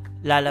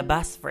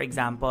 lalabas, for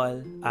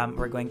example,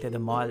 we're going to the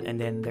mall and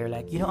then they're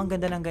like, ang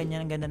ganda ng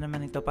ganyan, ang ganda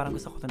naman ito, parang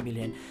gusto ko itong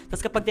bilhin. Tapos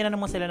kapag tinanong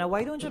mo sila na,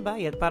 why don't you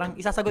buy it? Parang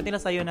isasagot nila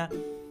sa'yo na,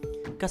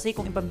 kasi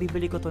kung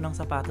ipambibili ko to ng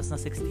sapatos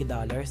na $60,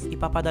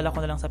 ipapadala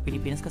ko na lang sa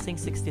Pilipinas kasi yung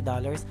 $60,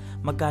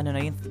 magkano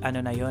na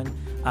yun,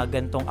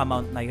 gantong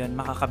amount na yun,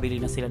 makakabili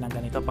na sila ng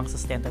ganito, pang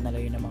sustenta na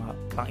lang yun ng mga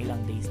pang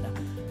ilang days na.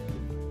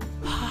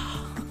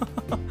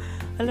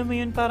 Alam mo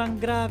yun, parang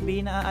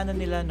grabe, naaano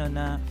nila, no,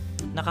 na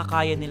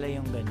nakakaya nila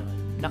yung gano'n.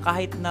 Na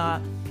kahit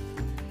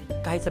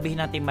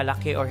sabihin natin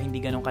malaki or hindi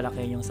ganun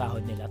kalaki yung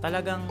sahod nila,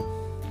 talagang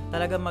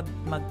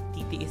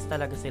magtitiis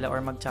talaga sila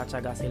or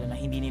magtsatsaga sila na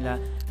hindi nila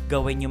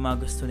gawin yung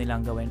mga gusto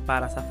nilang gawin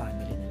para sa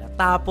family nila.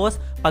 Tapos,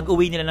 pag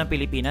uwi nila ng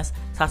Pilipinas,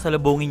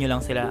 sasalubungin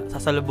lang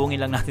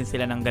natin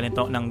sila ng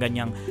ganito, ng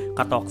ganyang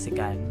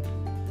katoksikan.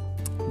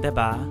 'Di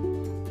ba?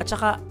 At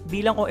saka,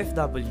 bilang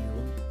OFW,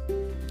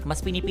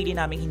 mas pinipili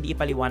namin hindi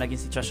ipaliwanag yung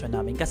sitwasyon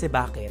namin. Kasi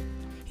bakit?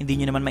 Hindi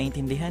nyo naman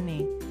maintindihan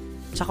eh.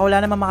 Tsaka wala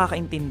naman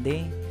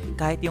makakaintindi.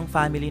 Kahit yung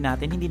family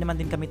natin, hindi naman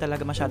din kami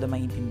talaga masyado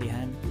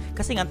maintindihan.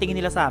 Kasi nga, tingin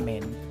nila sa amin,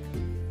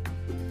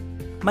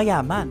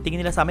 mayaman.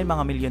 Tingin nila sa amin,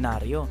 mga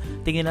milyonaryo.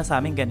 Tingin nila sa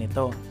amin,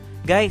 ganito.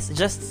 Guys,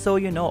 just so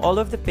you know, all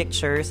of the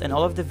pictures and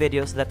all of the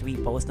videos that we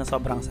post na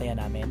sobrang saya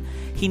namin,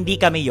 hindi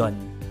kami yon.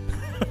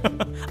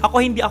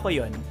 Hindi ako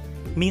yon.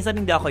 Minsan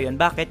hindi ako yon.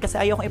 Bakit? Kasi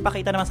ayokong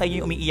ipakita naman sa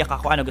inyo yung umiiyak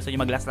ako, gusto niyo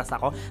maglaslas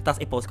ako,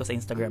 tapos i-post ko sa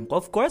Instagram ko.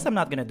 Of course, I'm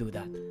not gonna do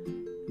that.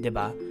 'Di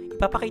ba?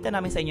 Ipapakita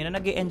namin sa inyo na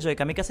nag-e-enjoy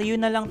kami kasi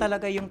yun na lang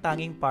talaga yung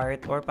tanging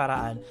part or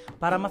paraan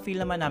para ma-feel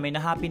naman namin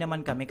na happy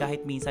naman kami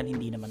kahit minsan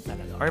hindi naman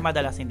talaga or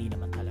madalas hindi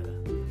naman talaga.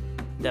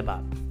 'Di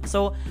ba?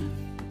 So,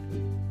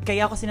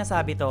 kaya ako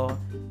sinasabi to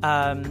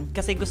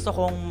kasi gusto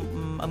kong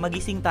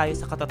magising tayo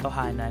sa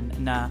katotohanan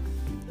na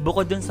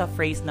bukod dun sa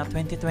phrase na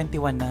 2021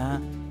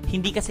 na,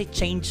 hindi kasi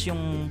change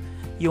yung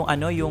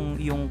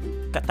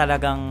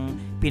talagang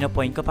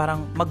pinopoint ko,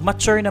 parang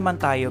mag-mature naman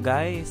tayo,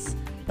 guys.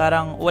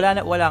 Parang wala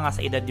nga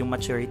sa edad yung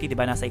maturity, 'di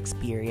ba? Nasa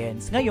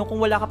experience. Ngayon, kung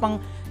wala ka pang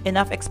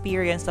enough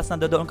experience, tas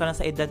nandoon ka na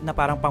sa edad na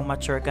parang pang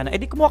mature ka na,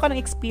 edi kumuha ka ng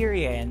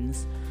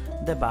experience,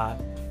 'di ba?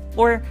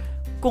 Or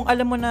kung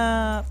alam mo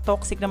na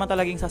toxic naman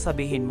talaga yung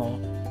sasabihin mo,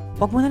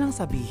 wag mo na lang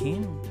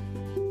sabihin.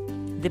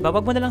 'Di ba?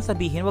 Wag mo na lang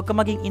sabihin, wag ka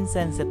maging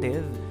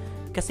insensitive.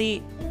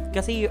 Kasi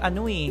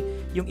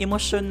yung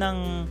emosyon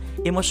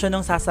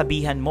ng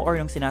sasabihan mo or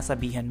yung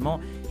sinasabihan mo,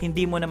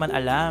 hindi mo naman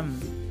alam.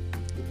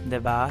 'Di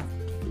ba?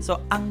 So,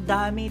 ang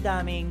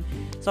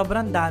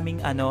sobrang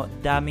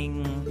daming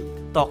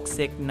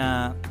toxic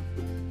na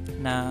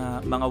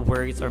mga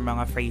words or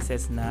mga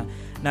phrases na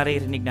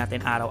naririnig natin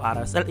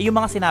araw-araw. So, yung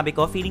mga sinabi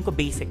ko, feeling ko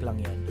basic lang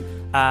yun.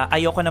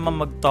 Ayoko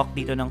naman mag-talk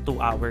dito ng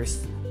 2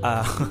 hours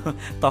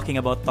talking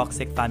about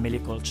toxic family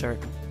culture.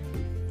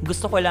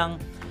 Gusto ko lang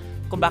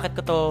kung bakit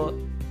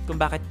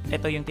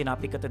ito yung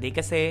tinopic ko today,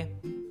 kasi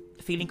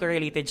feeling ko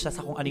related siya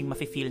sa kung ano yung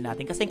mafe-feel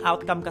natin. Kasi yung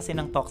outcome kasi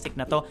ng toxic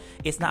na to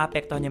is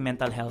naapektuhan yung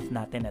mental health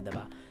natin,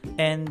 diba?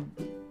 And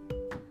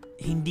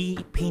hindi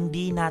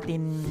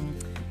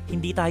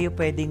tayo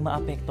pwedeng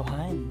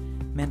maapektuhan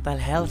mental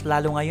health,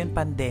 lalo ngayon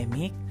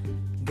pandemic.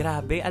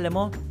 Grabe, alam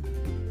mo,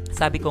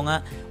 sabi ko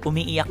nga,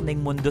 umiiyak na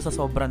yung mundo sa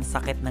sobrang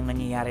sakit ng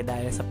nangyayari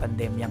dahil sa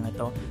pandemyang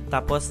ito.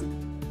 Tapos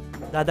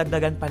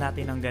dadagdagan pa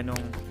natin ng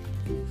ganong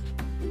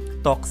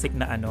toxic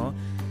na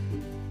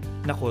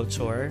na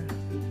culture.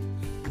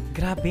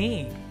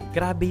 Grabe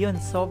yun,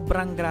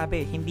 sobrang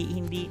grabe.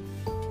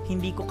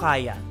 Hindi ko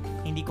kaya,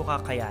 hindi ko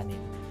kakayanin.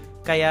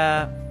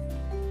 Kaya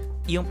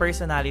yung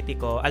personality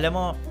ko, alam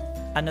mo,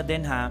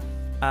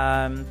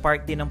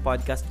 part din ng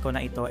podcast ko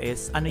na ito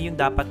is ano yung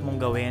dapat mong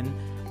gawin,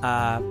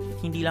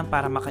 hindi lang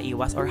para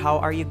makaiwas, or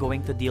how are you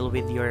going to deal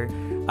with your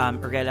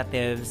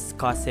relatives,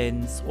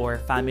 cousins,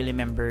 or family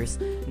members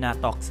na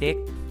toxic.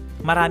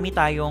 Marami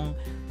tayong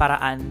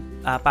paraan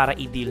para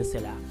i-deal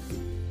sila.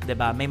 'Di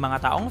ba? May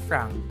mga taong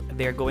frank,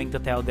 they're going to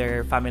tell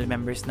their family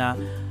members na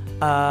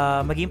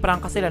maging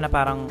prangka sila na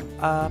parang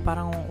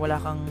wala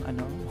kang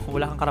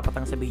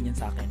karapatang sabihin yan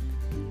sa akin.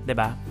 'Di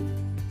ba?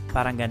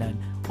 Parang ganun.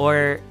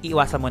 Or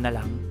iiwasan mo na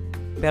lang.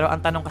 Pero ang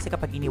tanong kasi,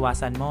 kapag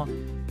iniwasan mo,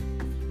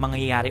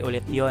 mangyayari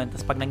ulit 'yon.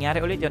 Tapos pag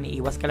nangyari ulit 'yon,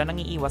 iiwas ka lang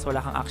ng iiwas, wala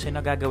kang action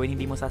na gagawin,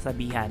 hindi mo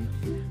sasabihan.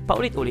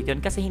 Paulit-ulit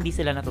 'yon kasi hindi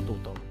sila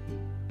natututo.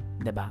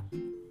 'Di ba?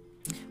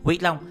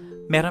 Wait lang,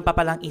 meron pa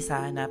palang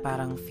isa na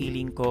parang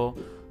feeling ko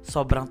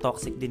sobrang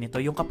toxic din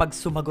ito. Yung kapag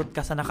sumagot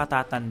ka sa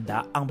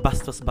nakatatanda, ang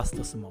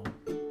bastos-bastos mo.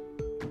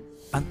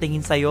 Ang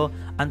tingin sa'yo,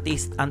 ang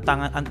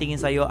tingin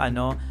sa'yo,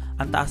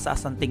 ang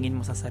taas-taas ang tingin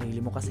mo sa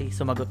sarili mo kasi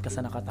sumagot ka sa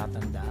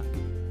nakatatanda.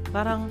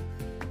 Parang,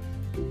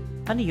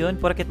 yun?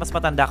 Porket mas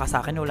matanda ka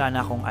sa akin, wala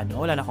na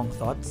akong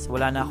thoughts,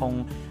 wala na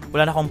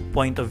akong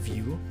point of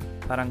view.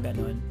 Parang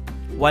ganon.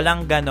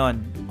 Walang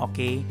ganon,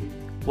 okay?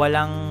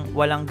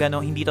 Walang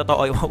ganon, hindi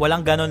totoo.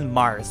 Walang ganon,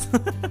 Mars.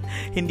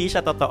 Hindi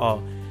siya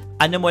totoo.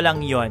 Ano mo lang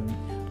yon,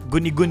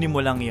 guni-guni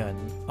mo lang yon.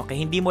 Okay,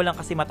 hindi mo lang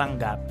kasi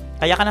matanggap.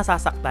 Kaya ka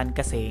nasasaktan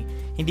kasi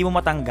hindi mo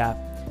matanggap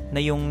na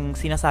yung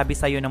sinasabi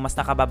sa'yo ng mas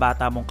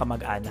nakababata mong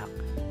kamag-anak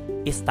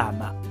is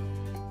tama.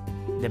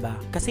 'Di ba?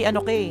 Kasi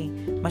ano ka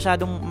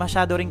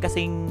masyado rin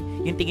kasing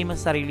yung tingin mo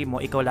sa sarili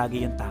mo, ikaw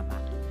lagi yung tama.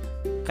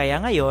 Kaya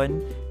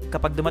ngayon,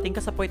 kapag dumating ka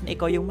sa point na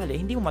ikaw yung mali,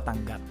 hindi mo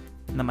matanggap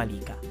na mali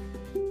ka.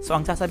 So,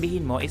 ang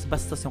sasabihin mo is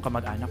bastos yung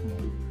kamag-anak mo.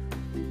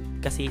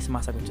 Kasi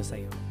sumasagot siya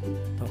sa'yo.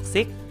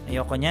 Toxic?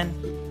 Ayoko niyan.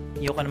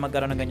 Ayoko na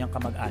magkaroon ng ganyang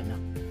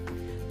kamag-anak.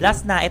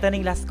 Last na, ito na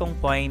yung last kong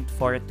point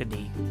for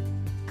today.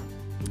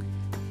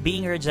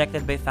 Being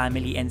rejected by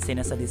family and seen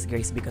as a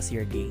disgrace because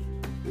you're gay.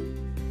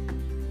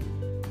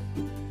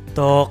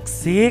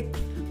 Toxic?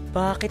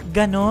 Bakit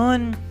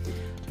ganon?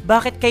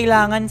 Bakit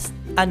kailangan,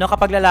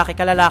 kapag lalaki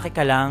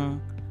ka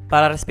lang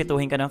para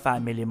respetuhin ka ng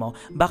family mo?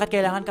 Bakit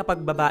kailangan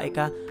kapag babae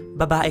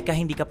ka,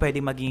 hindi ka pwede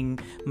maging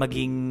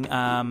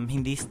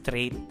hindi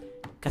straight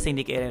kasi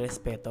hindi ka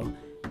irerespeto?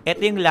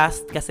 Ito yung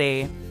last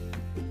kasi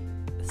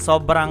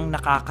sobrang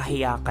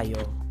nakakahiya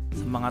kayo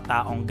sa mga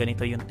taong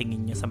ganito yung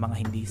tingin nyo sa mga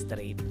hindi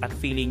straight at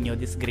feeling nyo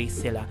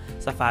disgrace sila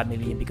sa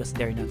family because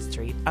they're not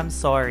straight. I'm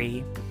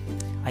sorry.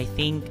 I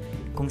think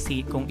kung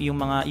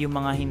yung mga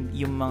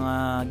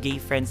gay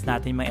friends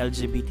natin, mga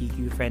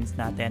LGBTQ friends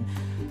natin,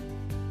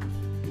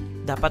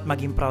 dapat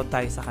maging proud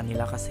tayo sa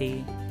kanila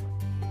kasi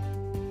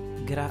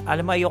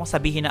alam mo, ayoko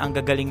sabihin na ang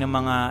gagaling ng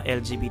mga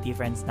LGBT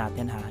friends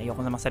natin, ha.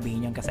 Ayoko naman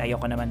sabihin yun kasi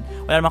wala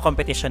namang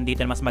competition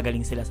dito na mas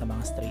magaling sila sa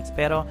mga straights.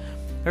 Pero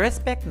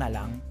respect na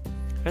lang.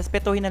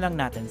 Respetuhin na lang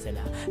natin sila.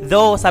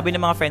 Though, sabi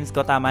ng mga friends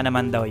ko, tama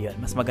naman daw yun.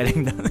 Mas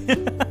magaling daw.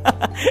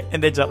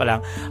 Hindi, joke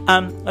lang.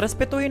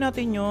 Respetuhin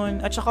natin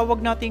yun. At saka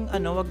wag nating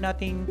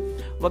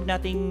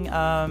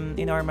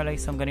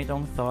inormalize ang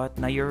ganitong thought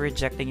na you're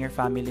rejecting your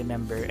family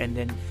member and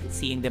then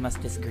seeing them as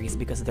disgrace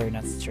because they're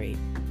not straight.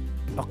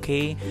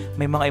 Okay?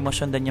 May mga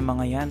emosyon din yung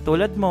mga yan.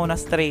 Tulad mo, na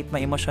straight,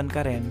 may emosyon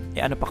ka rin.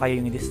 Ano pa kayo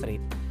yung hindi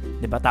straight?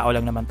 Diba? Tao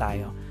lang naman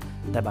tayo.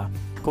 Diba?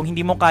 Kung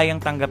hindi mo kayang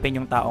tanggapin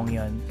yung taong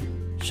yun,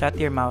 shut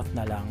your mouth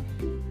na lang.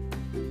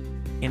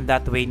 In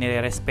that way,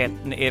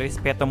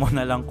 irespeto mo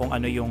na lang kung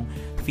ano yung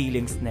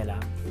feelings nila.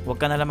 Huwag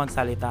ka na lang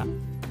magsalita.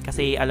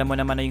 Kasi alam mo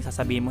naman na yung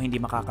sasabihin mo hindi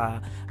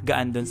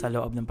makakagaan dun sa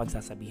loob ng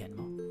pagsasabihan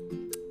mo.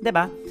 'Di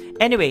ba?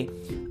 Anyway,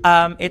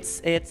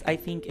 I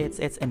think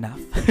it's enough.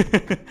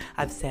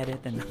 I've said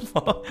it enough.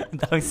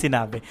 Ang daming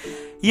sinabi.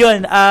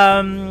 Yun,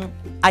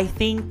 I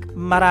think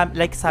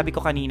like sabi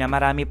ko kanina,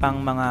 marami pang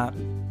mga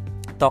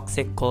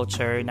toxic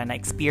culture na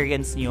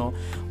na-experience nyo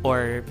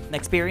or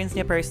na-experience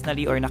nyo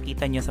personally or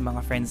nakita nyo sa mga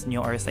friends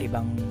nyo or sa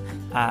ibang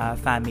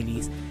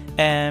families.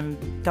 And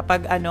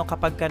kapag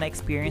ka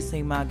na-experience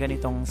yung mga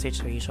ganitong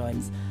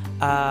situations,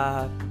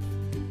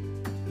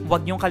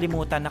 wag nyong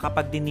kalimutan na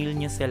kapag dinil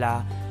nyo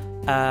sila,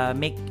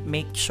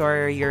 make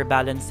sure you're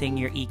balancing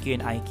your EQ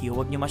and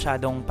IQ. Wag nyo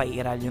masyadong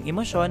pairal yung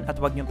emosyon at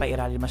wag nyo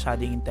pairal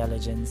masyadong yung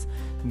intelligence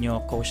nyo,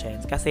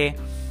 quotient. Kasi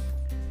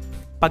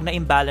pag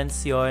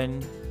na-imbalance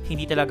yon,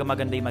 hindi talaga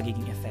maganda yung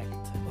magiging effect.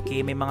 Okay?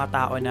 May mga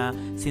tao na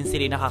since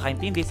sila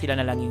nakakaintindi, sila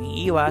na lang yung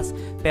iiwas.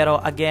 Pero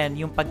again,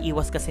 yung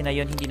pag-iwas kasi na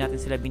yon, hindi natin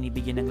sila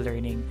binibigyan ng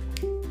learning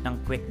ng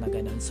quick na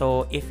ganun.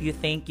 So, if you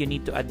think you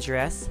need to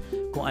address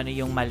kung ano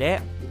yung mali,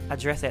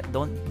 address it.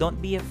 Don't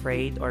be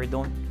afraid or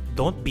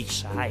don't be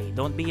shy.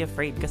 Don't be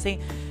afraid. Kasi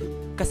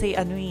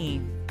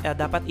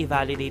dapat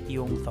i-validate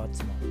yung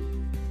thoughts mo.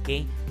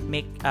 Okay?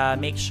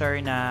 Make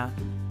sure na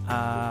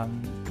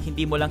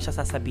hindi mo lang siya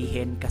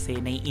sasabihin kasi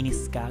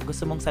naiinis ka.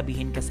 Gusto mong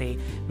sabihin kasi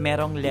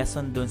merong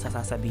lesson dun sa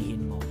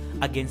sasabihin mo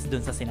against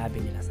dun sa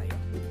sinabi nila sa'yo.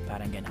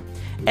 Parang gano'n.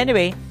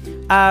 Anyway,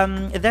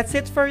 that's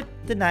it for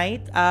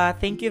tonight.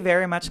 Thank you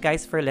very much,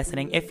 guys, for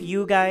listening. If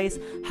you guys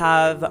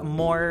have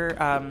more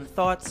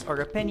thoughts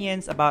or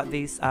opinions about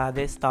this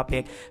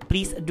topic,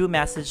 please do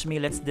message me.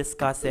 Let's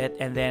discuss it.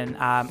 And then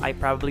I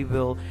probably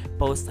will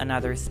post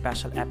another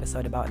special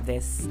episode about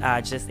this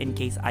just in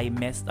case I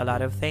missed a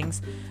lot of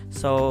things.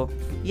 So,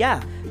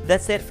 yeah,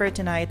 that's it for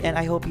tonight. And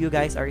I hope you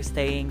guys are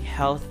staying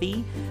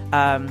healthy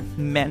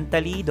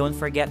mentally. Don't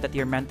forget that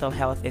your mental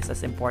health is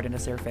as important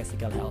as your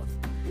physical health.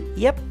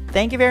 Yep.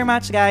 Thank you very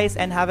much, guys,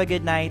 and have a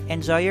good night.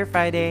 Enjoy your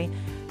Friday.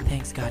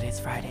 Thanks God it's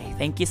Friday.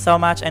 Thank you so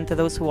much. And to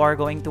those who are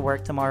going to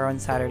work tomorrow on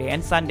Saturday and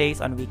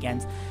Sundays on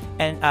weekends.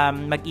 And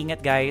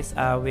mag-ingat, guys,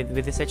 with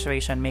the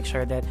situation. Make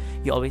sure that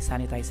you always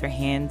sanitize your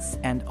hands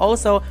and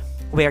also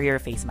wear your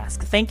face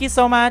mask. Thank you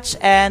so much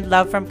and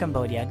love from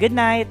Cambodia. Good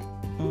night.